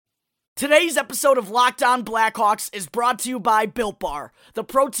Today's episode of Locked On Blackhawks is brought to you by Built Bar, the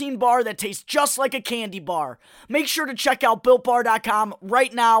protein bar that tastes just like a candy bar. Make sure to check out BuiltBar.com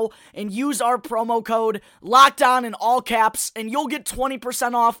right now and use our promo code LOCKEDON in all caps, and you'll get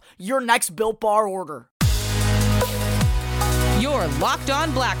 20% off your next Built Bar order. You're Locked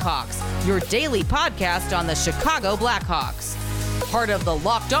On Blackhawks, your daily podcast on the Chicago Blackhawks. Part of the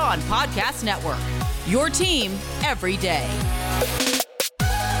Locked On Podcast Network, your team every day.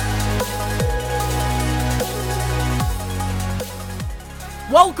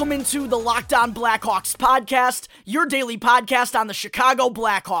 Welcome into the Locked On Blackhawks podcast, your daily podcast on the Chicago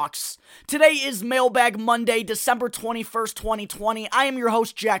Blackhawks. Today is Mailbag Monday, December 21st, 2020. I am your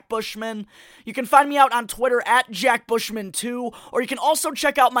host, Jack Bushman. You can find me out on Twitter at JackBushman2, or you can also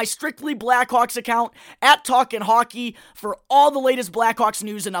check out my Strictly Blackhawks account at Talkin' Hockey for all the latest Blackhawks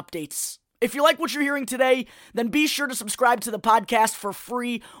news and updates. If you like what you're hearing today, then be sure to subscribe to the podcast for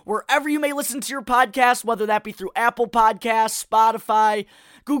free wherever you may listen to your podcast, whether that be through Apple Podcasts, Spotify,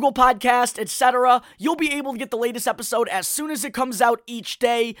 Google Podcast, etc. You'll be able to get the latest episode as soon as it comes out each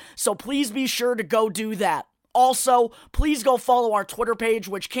day, so please be sure to go do that. Also, please go follow our Twitter page,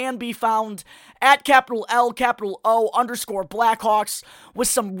 which can be found at _Blackhawks, with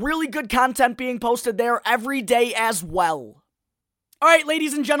some really good content being posted there every day as well. All right,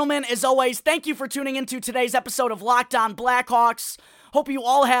 ladies and gentlemen, as always, thank you for tuning into today's episode of Locked On Blackhawks. Hope you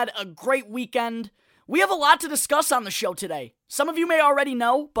all had a great weekend. We have a lot to discuss on the show today. Some of you may already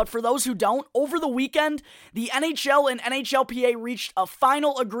know, but for those who don't, over the weekend, the NHL and NHLPA reached a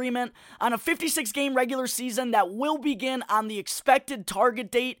final agreement on a 56-game regular season that will begin on the expected target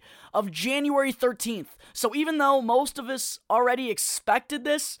date of January 13th. So even though most of us already expected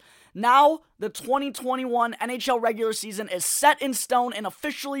this, now, the 2021 NHL regular season is set in stone and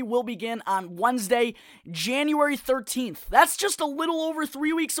officially will begin on Wednesday, January 13th. That's just a little over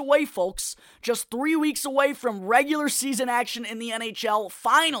 3 weeks away, folks. Just 3 weeks away from regular season action in the NHL.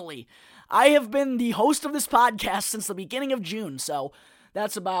 Finally, I have been the host of this podcast since the beginning of June, so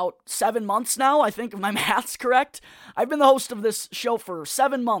that's about 7 months now, I think, if my math's correct. I've been the host of this show for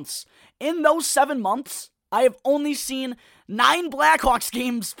 7 months. In those 7 months, I have only seen 9 Blackhawks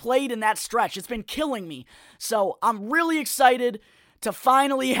games played in that stretch. It's been killing me. So I'm really excited to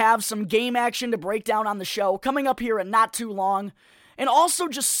finally have some game action to break down on the show coming up here in not too long. And also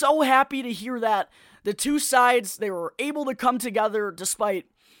just so happy to hear that the two sides, they were able to come together despite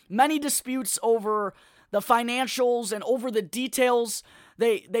many disputes over the financials and over the details.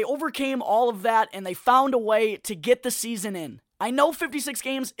 They overcame all of that and they found a way to get the season in. I know 56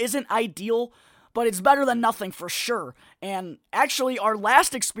 games isn't ideal, but it's better than nothing for sure. And actually, our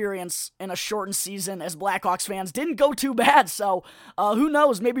last experience in a shortened season as Blackhawks fans didn't go too bad, so who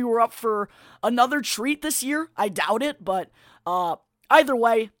knows, maybe we're up for another treat this year. I doubt it, but either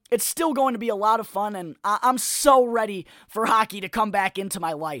way, it's still going to be a lot of fun, and I'm so ready for hockey to come back into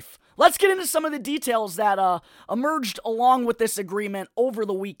my life. Let's get into some of the details that emerged along with this agreement over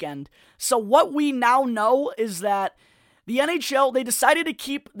the weekend. So what we now know is that the NHL, they decided to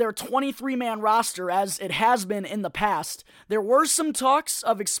keep their 23-man roster as it has been in the past. There were some talks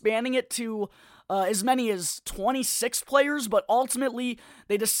of expanding it to as many as 26 players, but ultimately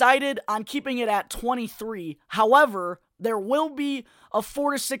they decided on keeping it at 23. However, there will be a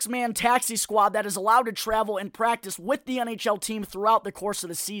 4 to 6-man taxi squad that is allowed to travel and practice with the NHL team throughout the course of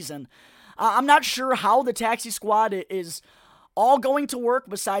the season. I'm not sure how the taxi squad is all going to work,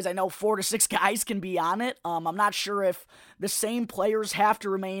 besides I know 4 to 6 guys can be on it. I'm not sure if the same players have to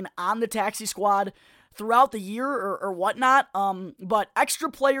remain on the taxi squad throughout the year or whatnot, but extra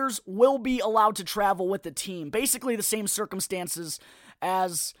players will be allowed to travel with the team. Basically the same circumstances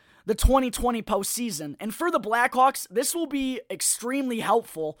as the 2020 postseason. And for the Blackhawks, this will be extremely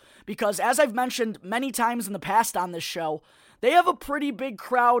helpful because, as I've mentioned many times in the past on this show, they have a pretty big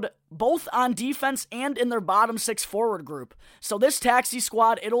crowd both on defense and in their bottom 6 forward group. So this taxi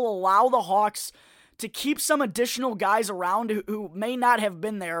squad, it'll allow the Hawks to keep some additional guys around who may not have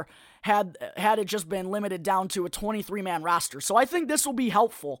been there had it just been limited down to a 23-man roster. So I think this will be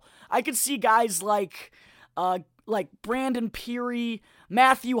helpful. I could see guys like Brandon Peary,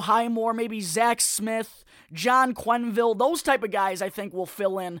 Matthew Highmore, maybe Zach Smith, John Quenneville, those type of guys I think will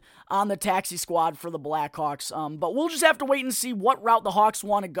fill in on the taxi squad for the Blackhawks. But we'll just have to wait and see what route the Hawks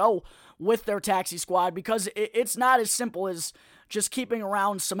want to go with their taxi squad, because it's not as simple as just keeping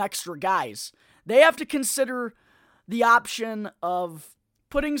around some extra guys. They have to consider the option of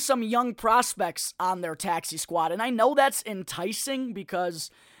putting some young prospects on their taxi squad, and I know that's enticing because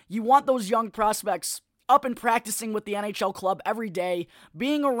you want those young prospects up and practicing with the NHL club every day,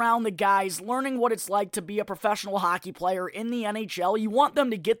 being around the guys, learning what it's like to be a professional hockey player in the NHL. You want them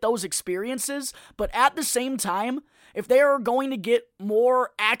to get those experiences, but at the same time, if they are going to get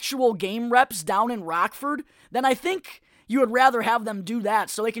more actual game reps down in Rockford, then I think you would rather have them do that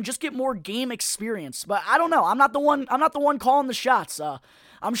so they can just get more game experience. But I don't know. I'm not the one calling the shots.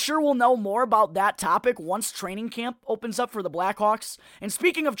 I'm sure we'll know more about that topic once training camp opens up for the Blackhawks. And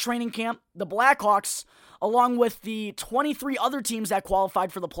speaking of training camp, the Blackhawks, along with the 23 other teams that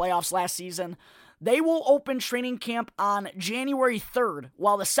qualified for the playoffs last season, they will open training camp on January 3rd,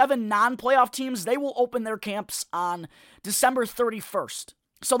 while the 7 non-playoff teams, they will open their camps on December 31st.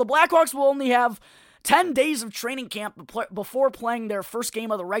 So the Blackhawks will only have 10 days of training camp before playing their first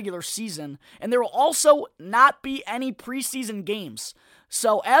game of the regular season, and there will also not be any preseason games.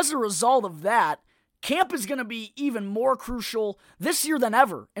 So as a result of that, camp is going to be even more crucial this year than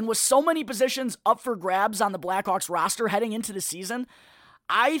ever. And with so many positions up for grabs on the Blackhawks roster heading into the season,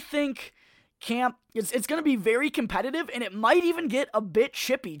 I think camp, it's going to be very competitive, and it might even get a bit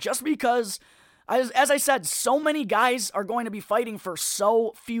chippy just because, as I said, so many guys are going to be fighting for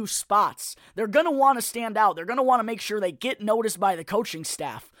so few spots. They're going to want to stand out. They're going to want to make sure they get noticed by the coaching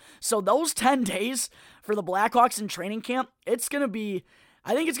staff. So those 10 days for the Blackhawks in training camp, I think it's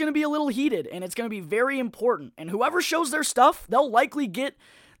going to be a little heated, and it's going to be very important. And whoever shows their stuff, they'll likely get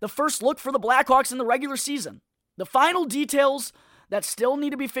the first look for the Blackhawks in the regular season. The final details that still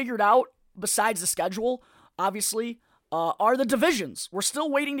need to be figured out, besides the schedule, obviously, are the divisions. We're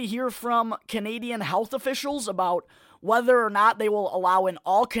still waiting to hear from Canadian health officials about whether or not they will allow an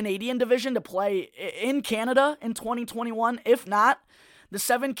all-Canadian division to play in Canada in 2021. If not, the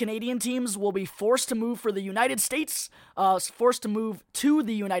 7 Canadian teams will be forced to move to the United States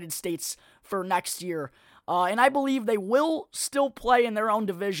for next year. And I believe they will still play in their own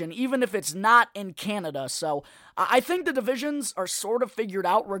division, even if it's not in Canada. So I think the divisions are sort of figured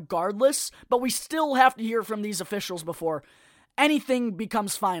out regardless, but we still have to hear from these officials before anything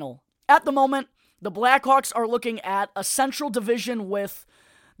becomes final. At the moment, the Blackhawks are looking at a Central Division with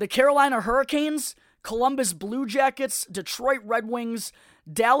the Carolina Hurricanes, Columbus Blue Jackets, Detroit Red Wings,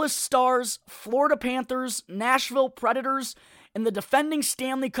 Dallas Stars, Florida Panthers, Nashville Predators, and the defending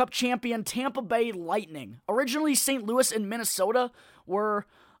Stanley Cup champion Tampa Bay Lightning. Originally, St. Louis and Minnesota were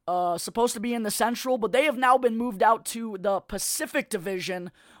supposed to be in the Central, but they have now been moved out to the Pacific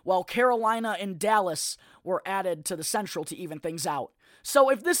Division, while Carolina and Dallas were added to the Central to even things out. So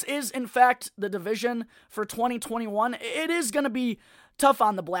if this is, in fact, the division for 2021, it is going to be tough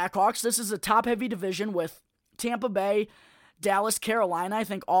on the Blackhawks. This is a top-heavy division with Tampa Bay, Dallas, Carolina. I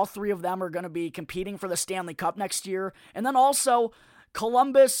think all 3 of them are going to be competing for the Stanley Cup next year. And then also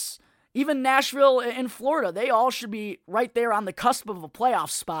Columbus, even Nashville and Florida. They all should be right there on the cusp of a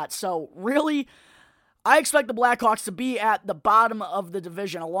playoff spot. So really, I expect the Blackhawks to be at the bottom of the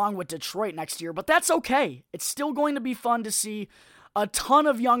division along with Detroit next year. But that's okay. It's still going to be fun to see a ton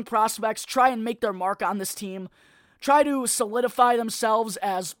of young prospects try and make their mark on this team, try to solidify themselves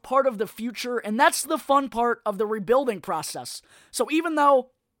as part of the future, and that's the fun part of the rebuilding process. So even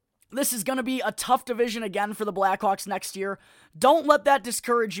though this is going to be a tough division again for the Blackhawks next year, don't let that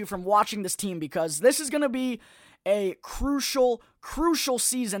discourage you from watching this team, because this is going to be a crucial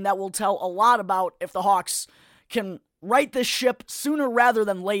season that will tell a lot about if the Hawks can right this ship sooner rather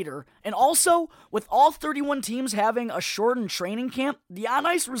than later. And also, with all 31 teams having a shortened training camp, the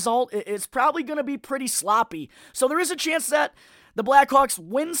on-ice result is probably going to be pretty sloppy. So there is a chance that the Blackhawks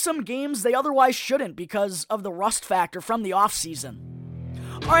win some games they otherwise shouldn't because of the rust factor from the offseason.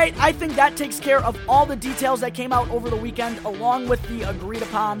 Alright, I think that takes care of all the details that came out over the weekend, along with the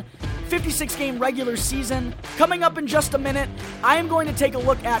agreed-upon 56-game regular season. Coming up in just a minute, I am going to take a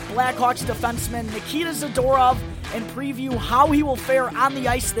look at Blackhawks defenseman Nikita Zadorov and preview how he will fare on the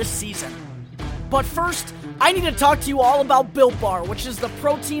ice this season. But first, I need to talk to you all about Built Bar, which is the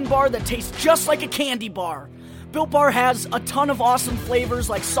protein bar that tastes just like a candy bar. Built Bar has a ton of awesome flavors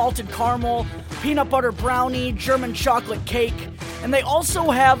like salted caramel, peanut butter brownie, German chocolate cake, and they also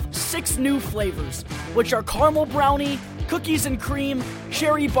have 6 new flavors, which are caramel brownie, cookies and cream,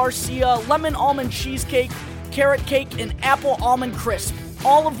 cherry barcia, lemon almond cheesecake, carrot cake, and apple almond crisp,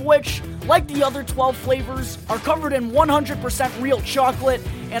 all of which, like the other 12 flavors, are covered in 100% real chocolate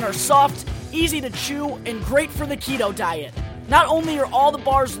and are soft, easy to chew, and great for the keto diet. Not only are all the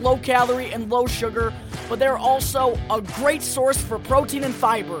bars low calorie and low sugar, but they're also a great source for protein and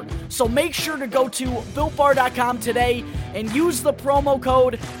fiber. So make sure to go to BuiltBar.com today and use the promo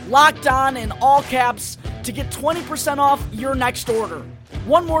code LOCKEDON in all caps to get 20% off your next order.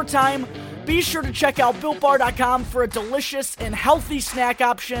 One more time, be sure to check out BuiltBar.com for a delicious and healthy snack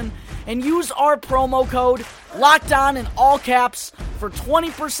option. and use our promo code LOCKEDON in all caps for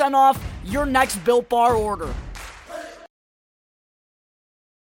 20% off your next Built Bar order.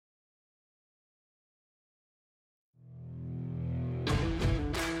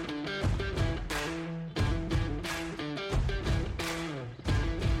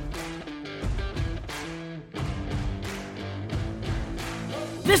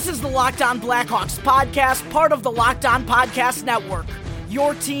 This is the Locked On Blackhawks podcast, part of the Locked On Podcast Network.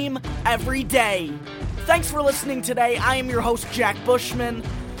 Your team every day. Thanks for listening today. I am your host, Jack Bushman.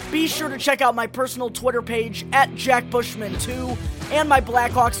 Be sure to check out my personal Twitter page at JackBushman2 and my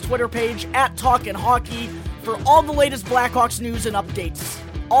Blackhawks Twitter page at Talkin' Hockey for all the latest Blackhawks news and updates.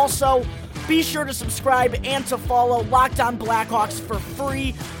 Also, be sure to subscribe and to follow Locked On Blackhawks for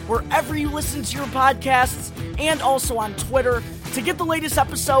free wherever you listen to your podcasts and also on Twitter to get the latest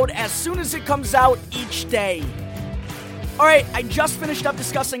episode as soon as it comes out each day. Alright, I just finished up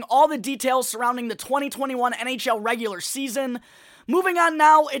discussing all the details surrounding the 2021 NHL regular season. Moving on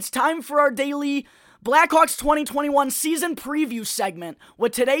now, it's time for our daily Blackhawks 2021 season preview segment,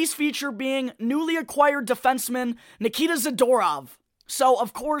 with today's feature being newly acquired defenseman Nikita Zadorov. So,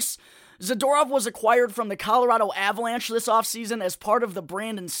 of course, Zadorov was acquired from the Colorado Avalanche this offseason as part of the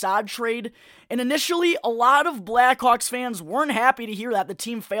Brandon Saad trade, and initially, a lot of Blackhawks fans weren't happy to hear that the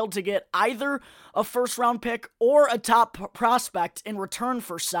team failed to get either a first-round pick or a top prospect in return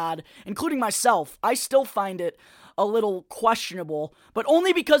for Saad, including myself. I still find it a little questionable, but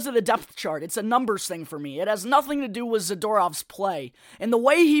only because of the depth chart. It's a numbers thing for me. It has nothing to do with Zadorov's play, and the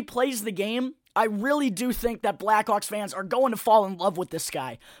way he plays the game, I really do think that Blackhawks fans are going to fall in love with this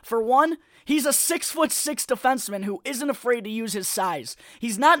guy. For one, he's a 6'6" defenseman who isn't afraid to use his size.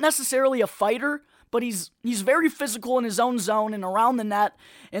 He's not necessarily a fighter, but he's very physical in his own zone and around the net,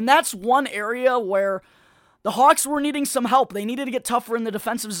 and that's one area where the Hawks were needing some help. They needed to get tougher in the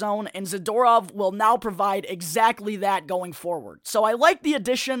defensive zone, and Zadorov will now provide exactly that going forward. So I like the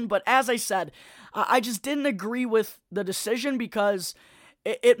addition, but as I said, I just didn't agree with the decision because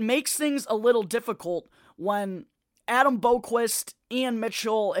it makes things a little difficult when Adam Boqvist, Ian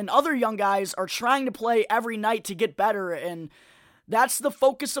Mitchell, and other young guys are trying to play every night to get better, and that's the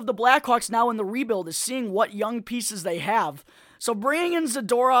focus of the Blackhawks now in the rebuild, is seeing what young pieces they have. So bringing in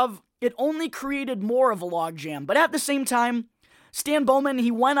Zadorov, it only created more of a logjam, but at the same time, Stan Bowman, he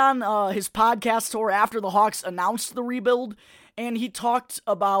went on his podcast tour after the Hawks announced the rebuild, and he talked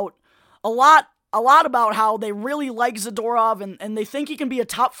about a lot about how they really like Zadorov and they think he can be a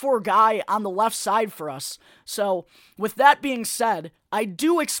top 4 guy on the left side for us. So, with that being said, I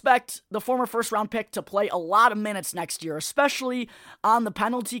do expect the former first-round pick to play a lot of minutes next year, especially on the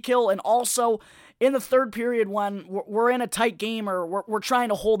penalty kill and also in the third period when we're in a tight game or we're trying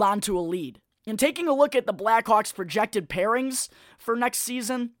to hold on to a lead. And taking a look at the Blackhawks' projected pairings for next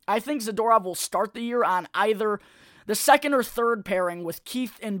season, I think Zadorov will start the year on either the second or third pairing with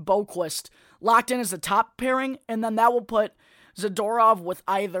Keith and Boqvist locked in as the top pairing, and then that will put Zadorov with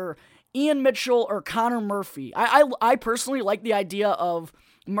either Ian Mitchell or Connor Murphy. I personally like the idea of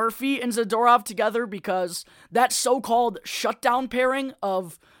Murphy and Zadorov together because that so-called shutdown pairing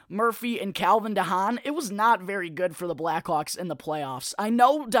of Murphy and Calvin DeHaan, it was not very good for the Blackhawks in the playoffs. I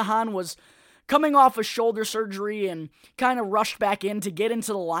know DeHaan was coming off a shoulder surgery and kind of rushed back in to get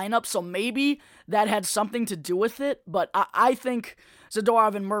into the lineup, so maybe that had something to do with it, but I think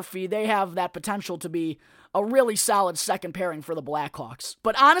Zadorov and Murphy, they have that potential to be a really solid second pairing for the Blackhawks.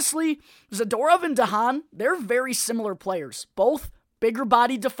 But honestly, Zadorov and DeHaan, they're very similar players. Both bigger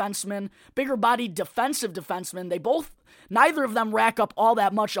body defensemen, bigger body defensive defensemen. Neither of them rack up all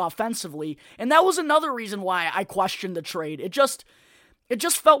that much offensively, and that was another reason why I questioned the trade. It just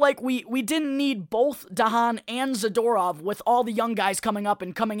felt like we didn't need both DeHaan and Zadorov with all the young guys coming up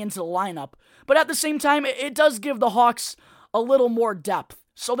and coming into the lineup. But at the same time, it does give the Hawks a little more depth.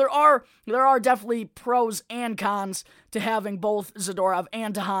 So there are definitely pros and cons to having both Zadorov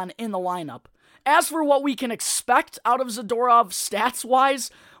and DeHaan in the lineup. As for what we can expect out of Zadorov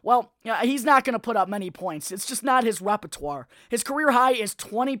stats-wise, well, he's not going to put up many points. It's just not his repertoire. His career high is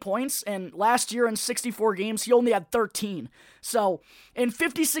 20 points, and last year in 64 games, he only had 13. So, in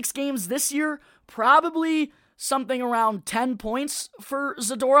 56 games this year, probably something around 10 points for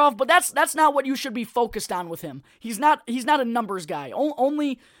Zadorov, but that's not what you should be focused on with him. He's not a numbers guy.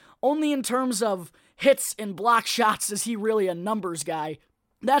 Only in terms of hits and block shots is he really a numbers guy.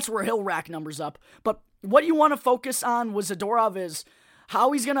 That's where he'll rack numbers up. But what you want to focus on with Zadorov is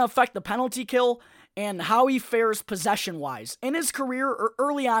how he's going to affect the penalty kill and how he fares possession-wise. In his career, or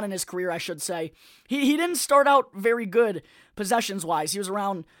early on in his career, I should say, he didn't start out very good possessions-wise. He was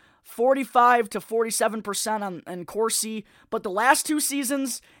around 45 to 47% on Corsi, but the last two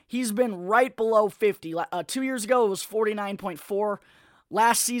seasons, he's been right below 50. 2 years ago, it was 49.4.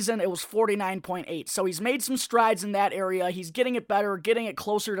 Last season, it was 49.8. So he's made some strides in that area. He's getting it better, getting it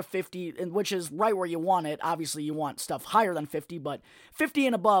closer to 50, which is right where you want it. Obviously, you want stuff higher than 50, but 50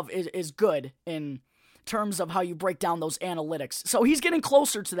 and above is good in terms of how you break down those analytics. So he's getting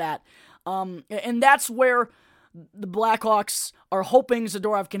closer to that. And that's where the Blackhawks are hoping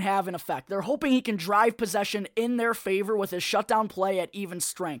Zadorov can have an effect. They're hoping he can drive possession in their favor with his shutdown play at even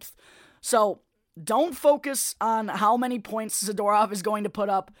strength. So don't focus on how many points Zadorov is going to put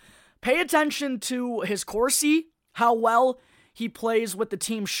up. Pay attention to his Corsi, how well he plays with the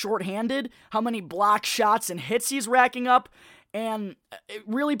team shorthanded, how many block shots and hits he's racking up, and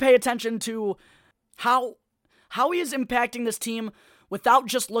really pay attention to how he is impacting this team without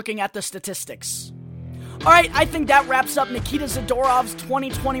just looking at the statistics. Alright, I think that wraps up Nikita Zadorov's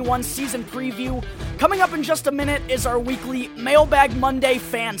 2021 season preview. Coming up in just a minute is our weekly Mailbag Monday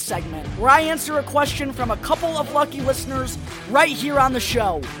fan segment, where I answer a question from a couple of lucky listeners right here on the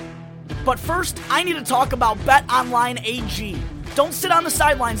show. But first, I need to talk about BetOnline AG. Don't sit on the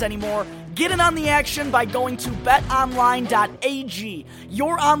sidelines anymore. Get in on the action by going to betonline.ag,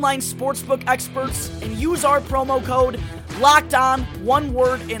 your online sportsbook experts, and use our promo code LOCKEDON, one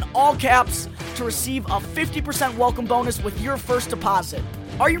word in all caps, to receive a 50% welcome bonus with your first deposit.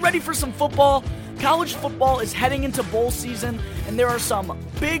 Are you ready for some football? College football is heading into bowl season, and there are some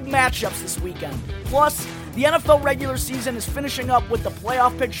big matchups this weekend. Plus, the NFL regular season is finishing up with the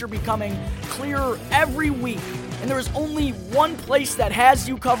playoff picture becoming clearer every week. And there is only one place that has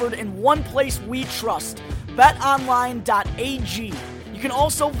you covered and one place we trust, betonline.ag. You can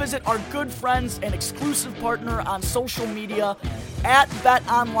also visit our good friends and exclusive partner on social media at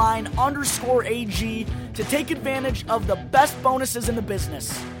betonline_AG to take advantage of the best bonuses in the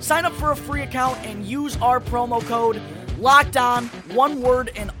business. Sign up for a free account and use our promo code LOCKEDON, one word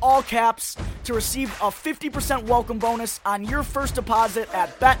in all caps, to receive a 50% welcome bonus on your first deposit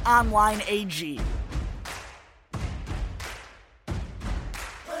at BetOnline AG.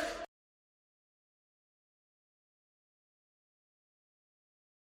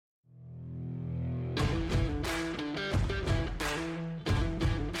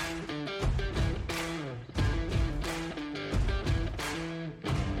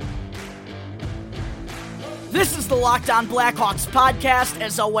 This is the Locked On Blackhawks podcast.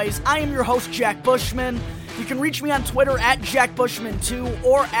 As always, I am your host, Jack Bushman. You can reach me on Twitter at JackBushman2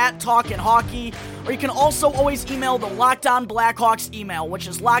 or at Talkin' Hockey, or you can also always email the Locked On Blackhawks email, which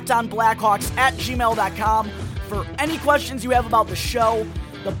is lockedonblackhawks@gmail.com, for any questions you have about the show,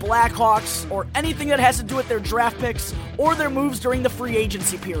 the Blackhawks, or anything that has to do with their draft picks or their moves during the free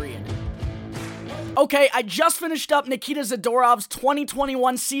agency period. Okay, I just finished up Nikita Zadorov's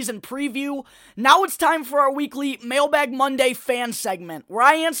 2021 season preview. Now it's time for our weekly Mailbag Monday fan segment, where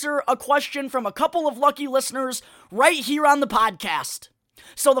I answer a question from a couple of lucky listeners right here on the podcast.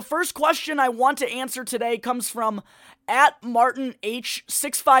 So the first question I want to answer today comes from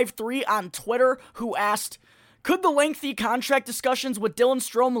 @MartinH653 on Twitter, who asked, could the lengthy contract discussions with Dylan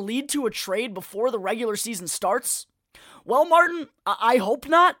Strome lead to a trade before the regular season starts? Well, Martin, I hope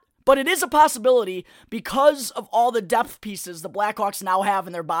not. But it is a possibility because of all the depth pieces the Blackhawks now have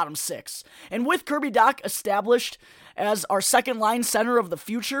in their bottom six. And with Kirby Dach established as our second-line center of the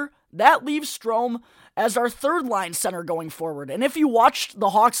future, that leaves Strome as our third-line center going forward. And if you watched the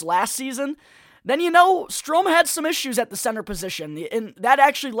Hawks last season, then you know Strome had some issues at the center position. And that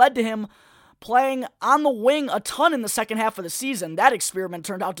actually led to him playing on the wing a ton in the second half of the season. That experiment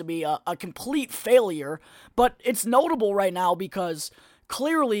turned out to be a complete failure. But it's notable right now because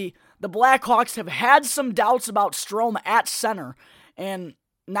clearly, the Blackhawks have had some doubts about Strome at center, and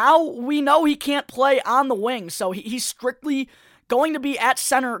now we know he can't play on the wing, so he's strictly going to be at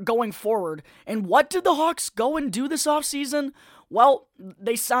center going forward. And what did the Hawks go and do this offseason? Well,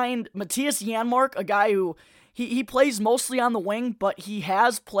 they signed Matthias Janmark, a guy who he plays mostly on the wing, but he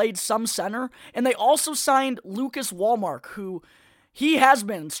has played some center, and they also signed Lucas Wallmark, who he has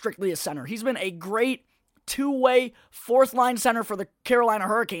been strictly a center. He's been a great two-way fourth-line center for the Carolina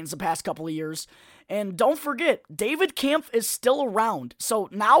Hurricanes the past couple of years. And don't forget, David Kampf is still around. So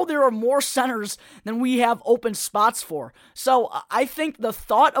now there are more centers than we have open spots for. So I think the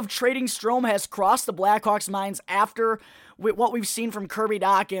thought of trading Strome has crossed the Blackhawks' minds after what we've seen from Kirby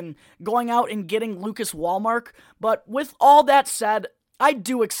Dach and going out and getting Lucas Wallmark. But with all that said, I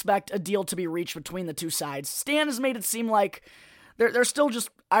do expect a deal to be reached between the two sides. Stan has made it seem like they're still just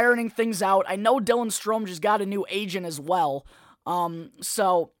ironing things out. I know Dylan Strome just got a new agent as well.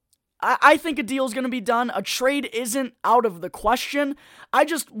 So I think a deal is going to be done. A trade isn't out of the question. I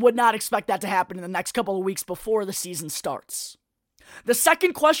just would not expect that to happen in the next couple of weeks before the season starts. The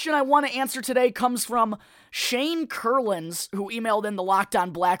second question I want to answer today comes from Shane Curlins, who emailed in the Locked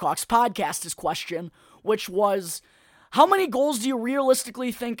On Blackhawks podcast his question, which was, how many goals do you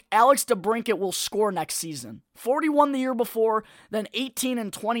realistically think Alex DeBrincat will score next season? 41 the year before, then 18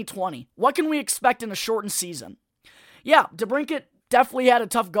 in 2020. What can we expect in a shortened season? Yeah, DeBrincat definitely had a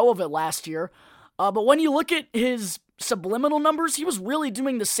tough go of it last year, but when you look at his subliminal numbers, he was really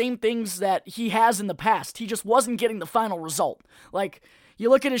doing the same things that he has in the past. He just wasn't getting the final result. Like, you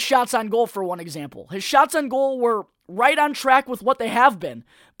look at his shots on goal, for one example. His shots on goal were right on track with what they have been,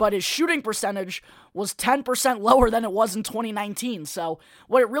 but his shooting percentage was 10% lower than it was in 2019. So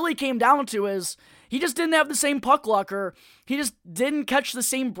what it really came down to is he just didn't have the same puck luck, or he just didn't catch the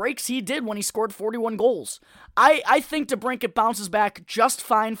same breaks he did when he scored 41 goals. I think DeBrincat bounces back just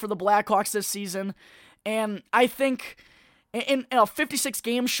fine for the Blackhawks this season, and I think in a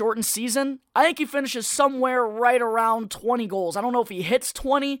 56-game shortened season, I think he finishes somewhere right around 20 goals. I don't know if he hits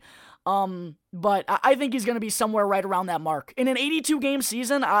 20, but I think he's going to be somewhere right around that mark. In an 82-game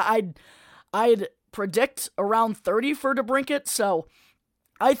season, I'd predict around 30 for DeBrincat, so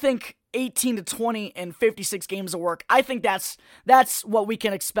I think 18 to 20 in 56 games of work. I think that's what we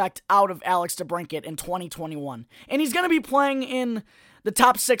can expect out of Alex DeBrincat in 2021. And he's going to be playing in the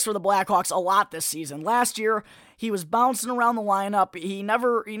top 6 for the Blackhawks a lot this season. Last year, he was bouncing around the lineup. He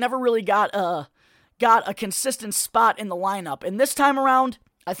never really got a consistent spot in the lineup. And this time around,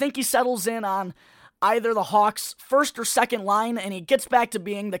 I think he settles in on either the Hawks' first or second line, and he gets back to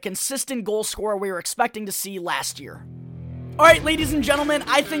being the consistent goal scorer we were expecting to see last year. All right, ladies and gentlemen,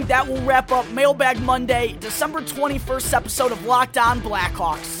 I think that will wrap up Mailbag Monday, December 21st episode of Locked On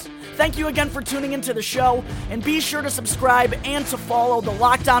Blackhawks. Thank you again for tuning into the show, and be sure to subscribe and to follow the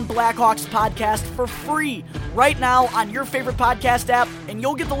Locked On Blackhawks podcast for free right now on your favorite podcast app, and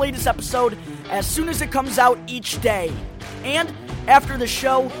you'll get the latest episode as soon as it comes out each day. And after the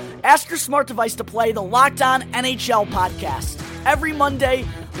show, ask your smart device to play the Locked On NHL podcast. Every Monday,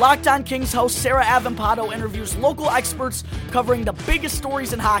 Locked On Kings host Sarah Avampato interviews local experts covering the biggest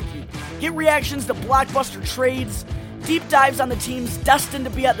stories in hockey. Get reactions to blockbuster trades, deep dives on the teams destined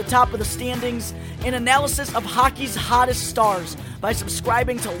to be at the top of the standings, and analysis of hockey's hottest stars by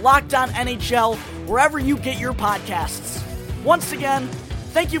subscribing to Locked On NHL wherever you get your podcasts. Once again,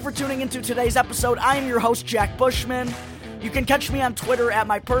 thank you for tuning into today's episode. I am your host, Jack Bushman. You can catch me on Twitter at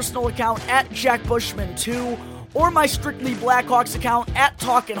my personal account at JackBushman2, or my Strictly Blackhawks account at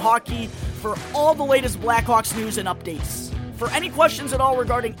Talkin' Hockey for all the latest Blackhawks news and updates. For any questions at all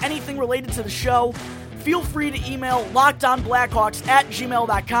regarding anything related to the show, feel free to email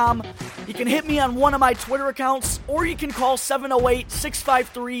lockedonblackhawks@gmail.com. You can hit me on one of my Twitter accounts, or you can call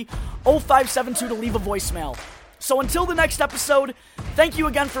 708-653-0572 to leave a voicemail. So until the next episode, thank you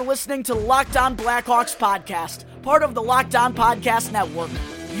again for listening to Locked On Blackhawks podcast, part of the Locked On Podcast Network.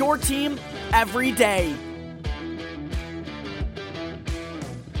 Your team every day.